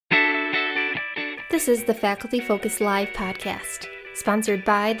This is the Faculty Focus Live podcast, sponsored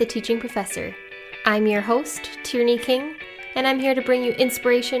by The Teaching Professor. I'm your host, Tierney King, and I'm here to bring you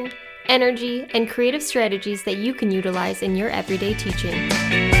inspiration, energy, and creative strategies that you can utilize in your everyday teaching.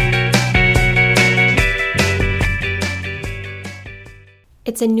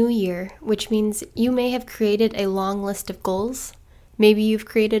 It's a new year, which means you may have created a long list of goals. Maybe you've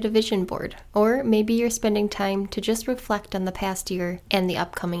created a vision board, or maybe you're spending time to just reflect on the past year and the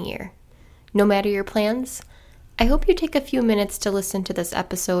upcoming year. No matter your plans, I hope you take a few minutes to listen to this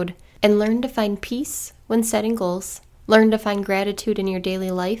episode and learn to find peace when setting goals, learn to find gratitude in your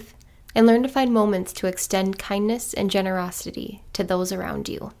daily life, and learn to find moments to extend kindness and generosity to those around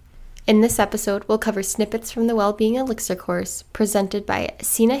you. In this episode, we'll cover snippets from the Wellbeing Elixir course presented by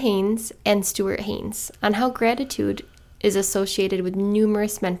Sina Haynes and Stuart Haynes on how gratitude is associated with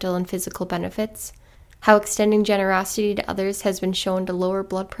numerous mental and physical benefits, how extending generosity to others has been shown to lower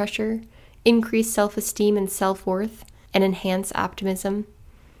blood pressure, increase self-esteem and self-worth, and enhance optimism.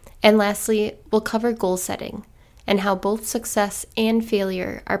 And lastly, we'll cover goal setting and how both success and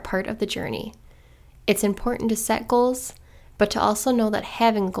failure are part of the journey. It's important to set goals, but to also know that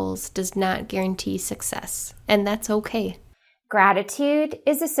having goals does not guarantee success, and that's okay. Gratitude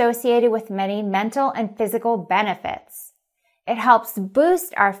is associated with many mental and physical benefits. It helps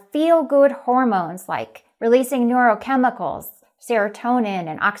boost our feel-good hormones like releasing neurochemicals, serotonin,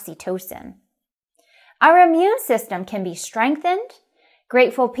 and oxytocin. Our immune system can be strengthened.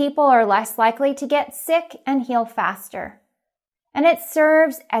 Grateful people are less likely to get sick and heal faster. And it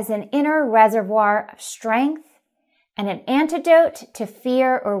serves as an inner reservoir of strength and an antidote to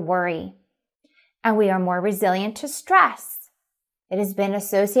fear or worry. And we are more resilient to stress. It has been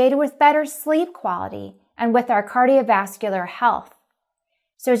associated with better sleep quality and with our cardiovascular health.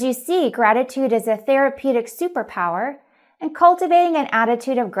 So as you see, gratitude is a therapeutic superpower, and cultivating an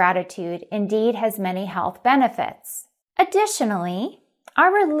attitude of gratitude indeed has many health benefits. Additionally,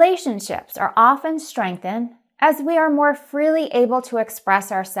 our relationships are often strengthened as we are more freely able to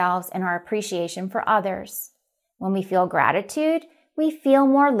express ourselves and our appreciation for others. When we feel gratitude, we feel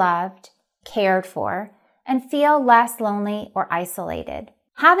more loved, cared for, and feel less lonely or isolated.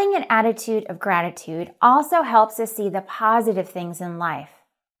 Having an attitude of gratitude also helps us see the positive things in life.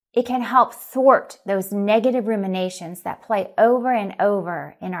 It can help thwart those negative ruminations that play over and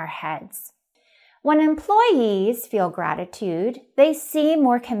over in our heads. When employees feel gratitude, they seem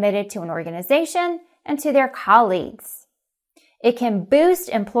more committed to an organization and to their colleagues. It can boost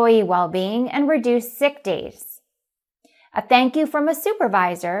employee well-being and reduce sick days. A thank you from a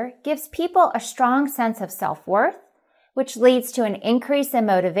supervisor gives people a strong sense of self-worth, which leads to an increase in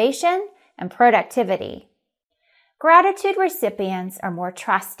motivation and productivity. Gratitude recipients are more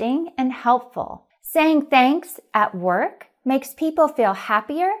trusting and helpful. Saying thanks at work makes people feel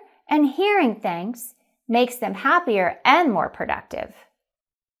happier, and hearing thanks makes them happier and more productive.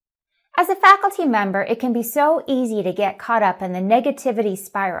 As a faculty member, it can be so easy to get caught up in the negativity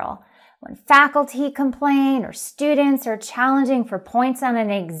spiral. When faculty complain or students are challenging for points on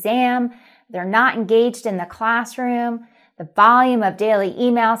an exam, they're not engaged in the classroom, the volume of daily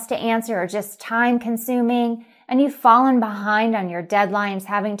emails to answer are just time-consuming, and you've fallen behind on your deadlines,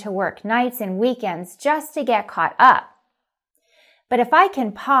 having to work nights and weekends just to get caught up. But if I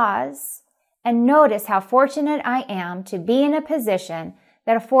can pause and notice how fortunate I am to be in a position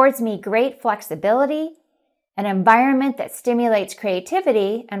that affords me great flexibility, an environment that stimulates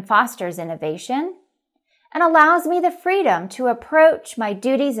creativity and fosters innovation, and allows me the freedom to approach my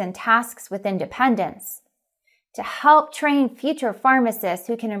duties and tasks with independence, to help train future pharmacists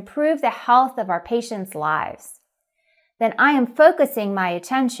who can improve the health of our patients' lives, then I am focusing my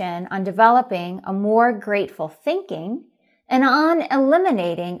attention on developing a more grateful thinking and on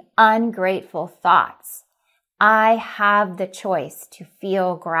eliminating ungrateful thoughts. I have the choice to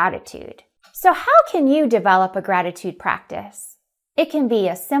feel gratitude. So how can you develop a gratitude practice? It can be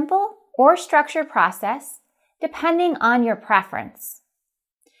a simple or structured process depending on your preference.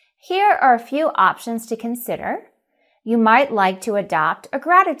 Here are a few options to consider. You might like to adopt a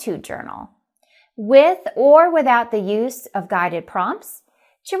gratitude journal, with or without the use of guided prompts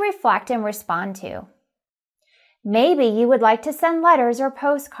to reflect and respond to. Maybe you would like to send letters or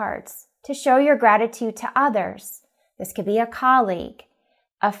postcards to show your gratitude to others. This could be a colleague,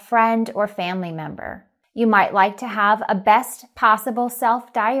 a friend, or family member. You might like to have a best possible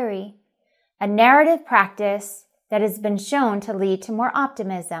self diary, a narrative practice that has been shown to lead to more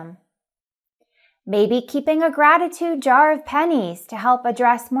optimism. Maybe keeping a gratitude jar of pennies to help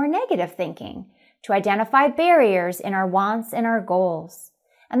address more negative thinking, to identify barriers in our wants and our goals,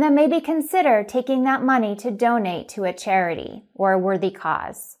 and then maybe consider taking that money to donate to a charity or a worthy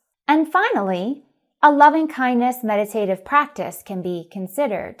cause. And finally, A loving kindness meditative practice can be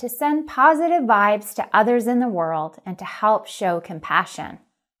considered to send positive vibes to others in the world and to help show compassion.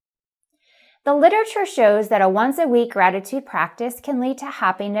 The literature shows that a once-a-week gratitude practice can lead to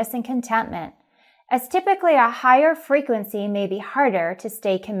happiness and contentment, as typically a higher frequency may be harder to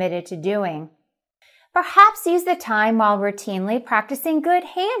stay committed to doing. Perhaps use the time while routinely practicing good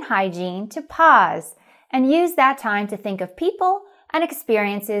hand hygiene to pause and use that time to think of people and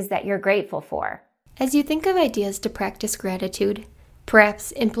experiences that you're grateful for. As you think of ideas to practice gratitude,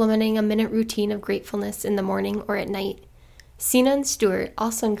 perhaps implementing a minute routine of gratefulness in the morning or at night, Sina and Stuart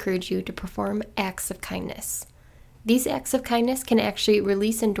also encourage you to perform acts of kindness. These acts of kindness can actually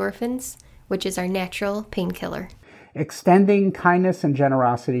release endorphins, which is our natural painkiller. Extending kindness and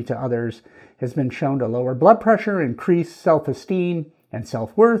generosity to others has been shown to lower blood pressure, increase self-esteem and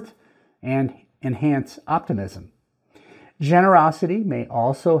self-worth, and enhance optimism. Generosity may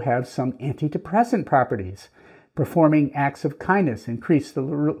also have some antidepressant properties. Performing acts of kindness increase the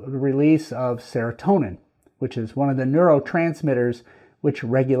release of serotonin, which is one of the neurotransmitters which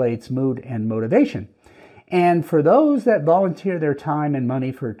regulates mood and motivation. And for those that volunteer their time and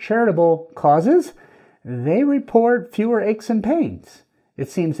money for charitable causes, they report fewer aches and pains. It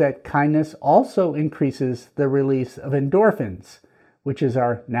seems that kindness also increases the release of endorphins, which is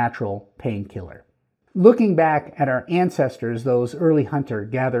our natural painkiller. Looking back at our ancestors, those early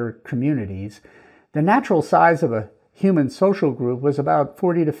hunter-gatherer communities, the natural size of a human social group was about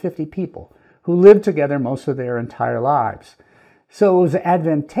 40 to 50 people who lived together most of their entire lives. So it was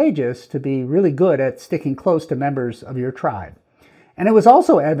advantageous to be really good at sticking close to members of your tribe. And it was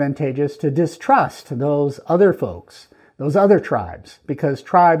also advantageous to distrust those other folks, those other tribes, because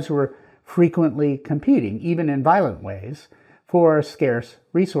tribes were frequently competing, even in violent ways, for scarce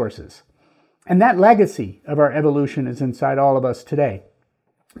resources. And that legacy of our evolution is inside all of us today.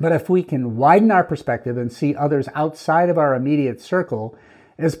 But if we can widen our perspective and see others outside of our immediate circle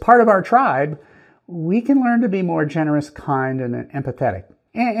as part of our tribe, we can learn to be more generous, kind, and empathetic.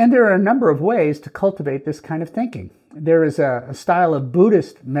 And there are a number of ways to cultivate this kind of thinking. There is a style of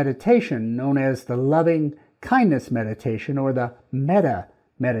Buddhist meditation known as the loving kindness meditation, or the metta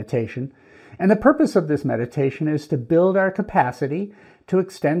meditation. And the purpose of this meditation is to build our capacity to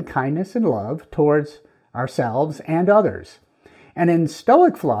extend kindness and love towards ourselves and others. And in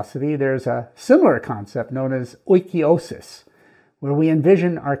Stoic philosophy, there's a similar concept known as oikeiosis, where we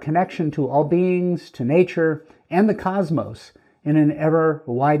envision our connection to all beings, to nature, and the cosmos in an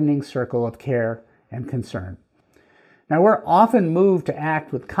ever-widening circle of care and concern. Now, we're often moved to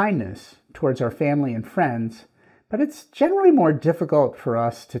act with kindness towards our family and friends, but it's generally more difficult for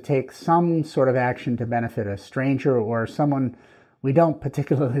us to take some sort of action to benefit a stranger or someone we don't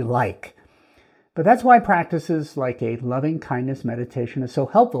particularly like. But that's why practices like a loving kindness meditation is so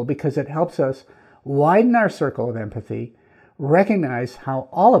helpful, because it helps us widen our circle of empathy, recognize how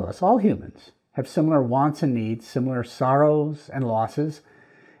all of us, all humans, have similar wants and needs, similar sorrows and losses,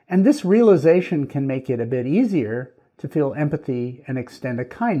 and this realization can make it a bit easier to feel empathy and extend a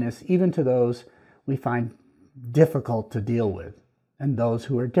kindness even to those we find difficult to deal with and those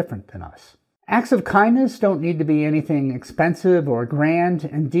who are different than us. Acts of kindness don't need to be anything expensive or grand.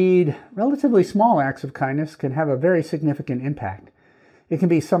 Indeed, relatively small acts of kindness can have a very significant impact. It can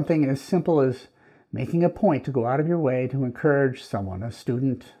be something as simple as making a point to go out of your way to encourage someone, a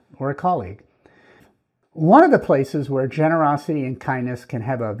student or a colleague. One of the places where generosity and kindness can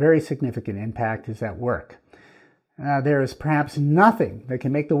have a very significant impact is at work. There is perhaps nothing that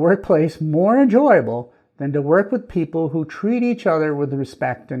can make the workplace more enjoyable than to work with people who treat each other with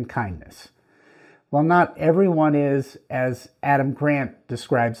respect and kindness. While not everyone is, as Adam Grant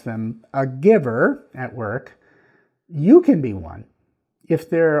describes them, a giver at work, you can be one. If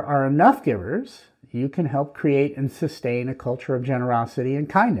there are enough givers, you can help create and sustain a culture of generosity and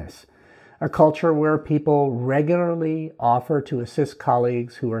kindness, a culture where people regularly offer to assist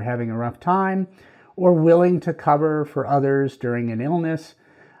colleagues who are having a rough time or willing to cover for others during an illness,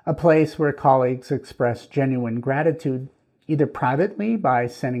 a place where colleagues express genuine gratitude, either privately by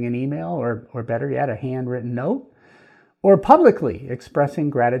sending an email or better yet, a handwritten note, or publicly expressing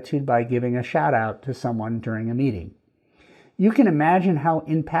gratitude by giving a shout out to someone during a meeting. You can imagine how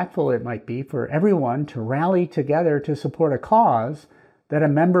impactful it might be for everyone to rally together to support a cause that a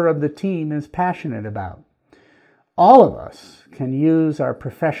member of the team is passionate about. All of us can use our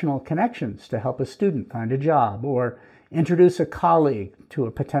professional connections to help a student find a job, or introduce a colleague to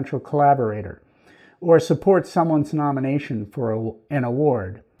a potential collaborator, or support someone's nomination for an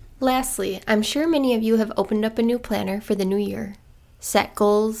award. Lastly, I'm sure many of you have opened up a new planner for the new year, set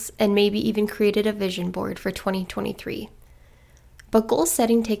goals, and maybe even created a vision board for 2023. But goal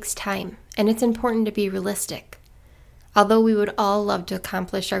setting takes time, and it's important to be realistic. Although we would all love to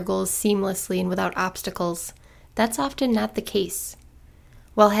accomplish our goals seamlessly and without obstacles, that's often not the case.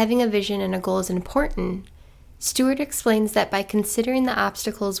 While having a vision and a goal is important, Stewart explains that by considering the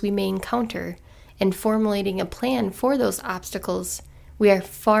obstacles we may encounter and formulating a plan for those obstacles, we are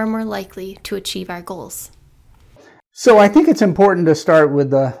far more likely to achieve our goals. So I think it's important to start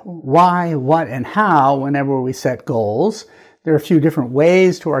with the why, what, and how whenever we set goals. There are a few different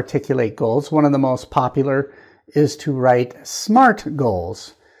ways to articulate goals. One of the most popular is to write SMART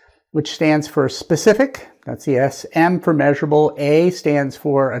goals, which stands for specific, that's the S, M for measurable, A stands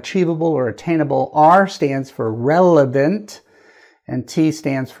for achievable or attainable, R stands for relevant, and T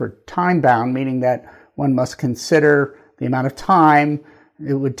stands for time-bound, meaning that one must consider the amount of time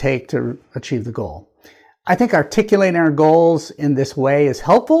it would take to achieve the goal. I think articulating our goals in this way is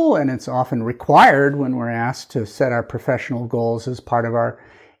helpful, and it's often required when we're asked to set our professional goals as part of our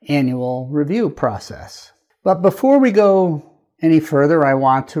annual review process. But before we go any further, I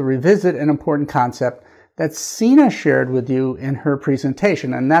want to revisit an important concept that Sina shared with you in her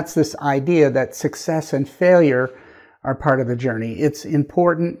presentation, and that's this idea that success and failure are part of the journey. It's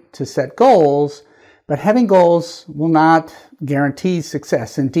important to set goals, but having goals will not guarantee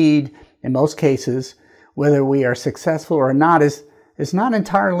success. Indeed, in most cases, whether we are successful or not is not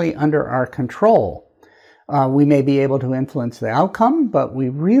entirely under our control. We may be able to influence the outcome, but we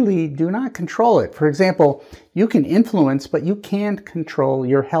really do not control it. For example, you can influence, but you can't control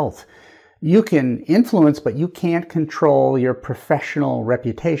your health. You can influence, but you can't control your professional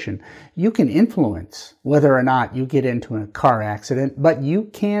reputation. You can influence whether or not you get into a car accident, but you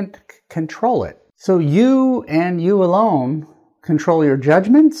can't control it. So you and you alone control your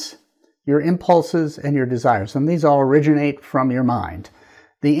judgments, your impulses, and your desires. And these all originate from your mind.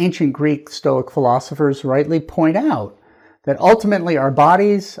 The ancient Greek Stoic philosophers rightly point out that ultimately our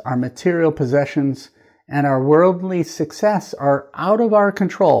bodies, our material possessions, and our worldly success are out of our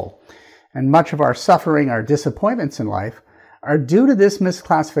control. And much of our suffering, our disappointments in life, are due to this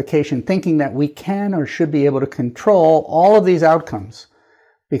misclassification, thinking that we can or should be able to control all of these outcomes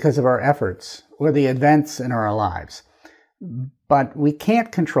because of our efforts or the events in our lives. But we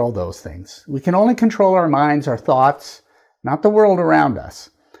can't control those things. We can only control our minds, our thoughts, not the world around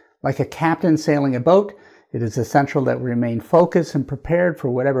us. Like a captain sailing a boat, it is essential that we remain focused and prepared for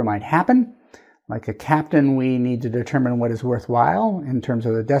whatever might happen. Like a captain, we need to determine what is worthwhile in terms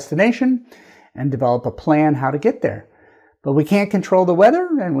of the destination and develop a plan how to get there. But we can't control the weather,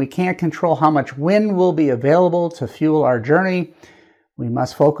 and we can't control how much wind will be available to fuel our journey. We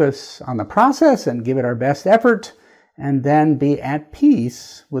must focus on the process and give it our best effort, and then be at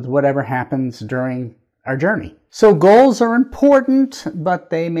peace with whatever happens during our journey. So goals are important, but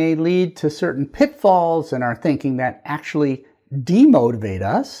they may lead to certain pitfalls in our thinking that actually demotivate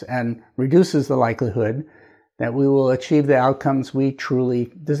us and reduces the likelihood that we will achieve the outcomes we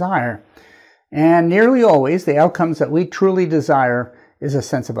truly desire. And nearly always, the outcomes that we truly desire is a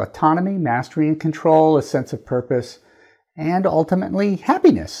sense of autonomy, mastery, and control, a sense of purpose, and ultimately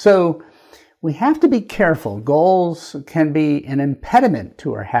happiness. So we have to be careful. Goals can be an impediment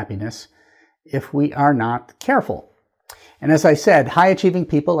to our happiness if we are not careful. And as I said, high-achieving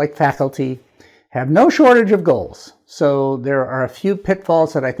people like faculty have no shortage of goals. So there are a few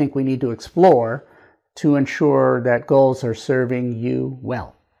pitfalls that I think we need to explore to ensure that goals are serving you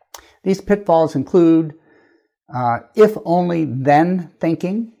well. These pitfalls include if only then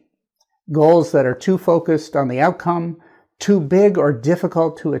thinking, goals that are too focused on the outcome, too big or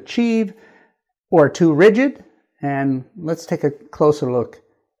difficult to achieve, or too rigid. And let's take a closer look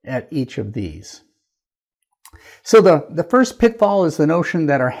at each of these. So the first pitfall is the notion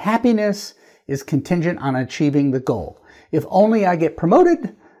that our happiness is contingent on achieving the goal. If only I get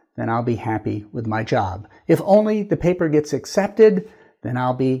promoted, then I'll be happy with my job. If only the paper gets accepted, then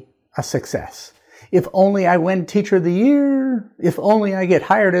I'll be a success. If only I win Teacher of the Year, if only I get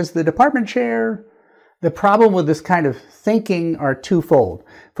hired as the department chair. The problem with this kind of thinking are twofold.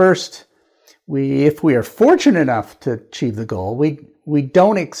 First, if we are fortunate enough to achieve the goal, we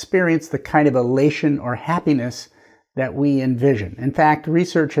don't experience the kind of elation or happiness that we envision. In fact,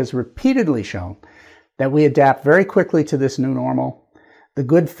 research has repeatedly shown that we adapt very quickly to this new normal. The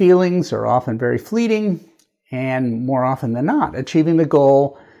good feelings are often very fleeting, and more often than not, achieving the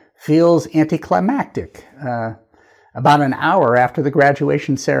goal feels anticlimactic. About an hour after the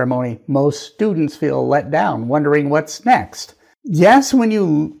graduation ceremony, most students feel let down, wondering what's next. Yes, when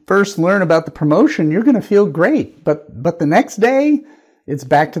you first learn about the promotion, you're going to feel great, but the next day, it's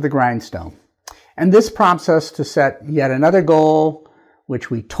back to the grindstone. And this prompts us to set yet another goal, which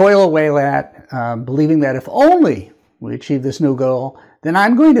we toil away at, believing that if only we achieve this new goal, then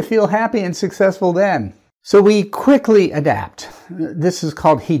I'm going to feel happy and successful then. So we quickly adapt. This is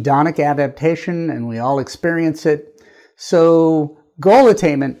called hedonic adaptation, and we all experience it. So goal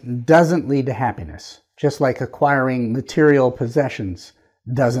attainment doesn't lead to happiness, just like acquiring material possessions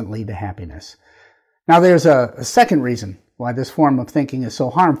doesn't lead to happiness. Now there's a second reason why this form of thinking is so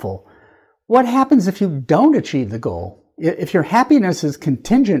harmful. What happens if you don't achieve the goal? If your happiness is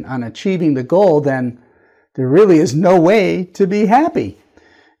contingent on achieving the goal, then there really is no way to be happy.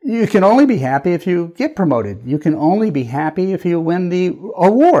 You can only be happy if you get promoted. You can only be happy if you win the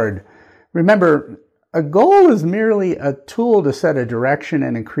award. Remember, a goal is merely a tool to set a direction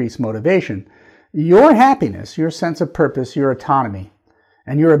and increase motivation. Your happiness, your sense of purpose, your autonomy,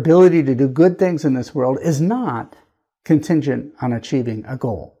 and your ability to do good things in this world is not contingent on achieving a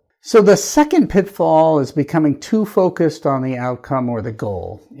goal. So the second pitfall is becoming too focused on the outcome or the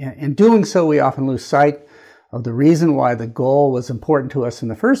goal. In doing so, we often lose sight of the reason why the goal was important to us in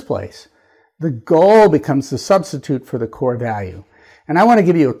the first place. The goal becomes the substitute for the core value. And I want to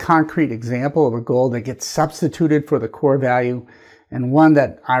give you a concrete example of a goal that gets substituted for the core value, and one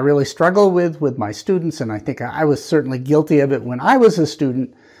that I really struggle with my students, and I think I was certainly guilty of it when I was a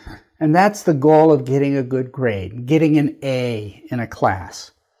student, and that's the goal of getting a good grade, getting an A in a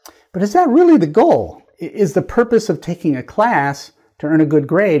class. But is that really the goal? Is the purpose of taking a class to earn a good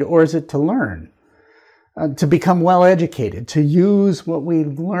grade, or is it to learn? To become well educated, to use what we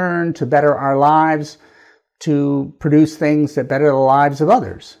learn to better our lives, to produce things that better the lives of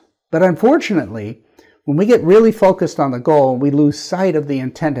others? But unfortunately, when we get really focused on the goal and we lose sight of the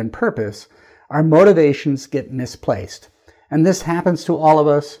intent and purpose, our motivations get misplaced. And this happens to all of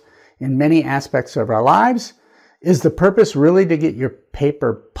us in many aspects of our lives. Is the purpose really to get your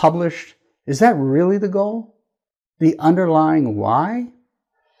paper published? Is that really the goal? The underlying why?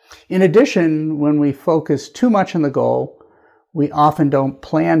 In addition, when we focus too much on the goal, we often don't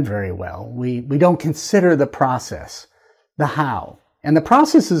plan very well. We don't consider the process, the how. And the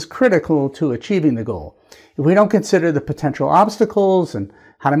process is critical to achieving the goal. If we don't consider the potential obstacles and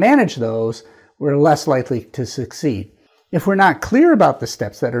how to manage those, we're less likely to succeed. If we're not clear about the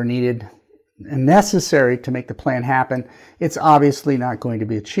steps that are needed and necessary to make the plan happen, it's obviously not going to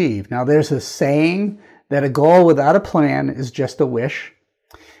be achieved. Now, there's a saying that a goal without a plan is just a wish.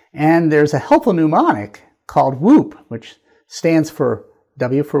 And there's a helpful mnemonic called WHOOP, which stands for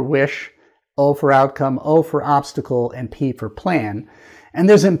W for wish, O for outcome, O for obstacle, and P for plan. And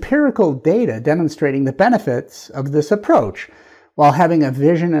there's empirical data demonstrating the benefits of this approach. While having a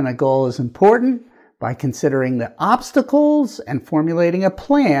vision and a goal is important, by considering the obstacles and formulating a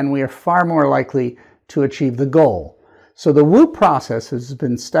plan, we are far more likely to achieve the goal. So the WHOOP process has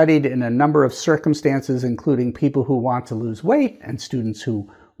been studied in a number of circumstances, including people who want to lose weight and students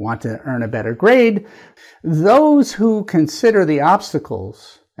who want to earn a better grade. Those who consider the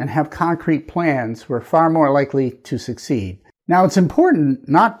obstacles and have concrete plans were far more likely to succeed. Now, it's important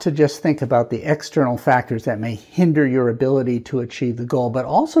not to just think about the external factors that may hinder your ability to achieve the goal, but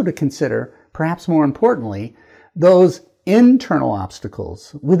also to consider, perhaps more importantly, those internal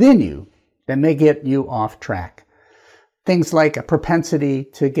obstacles within you that may get you off track. Things like a propensity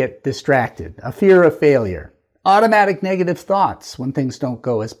to get distracted, a fear of failure, automatic negative thoughts when things don't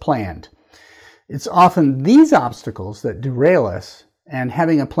go as planned. It's often these obstacles that derail us, and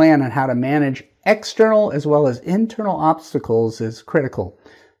having a plan on how to manage external as well as internal obstacles is critical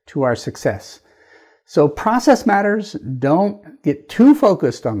to our success. So process matters. Don't get too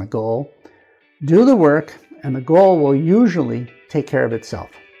focused on the goal. Do the work, and the goal will usually take care of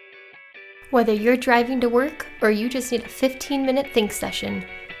itself. Whether you're driving to work or you just need a 15-minute think session,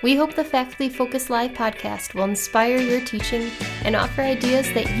 we hope the Faculty Focus Live podcast will inspire your teaching and offer ideas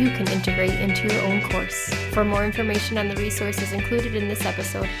that you can integrate into your own course. For more information on the resources included in this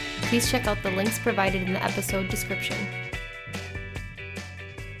episode, please check out the links provided in the episode description.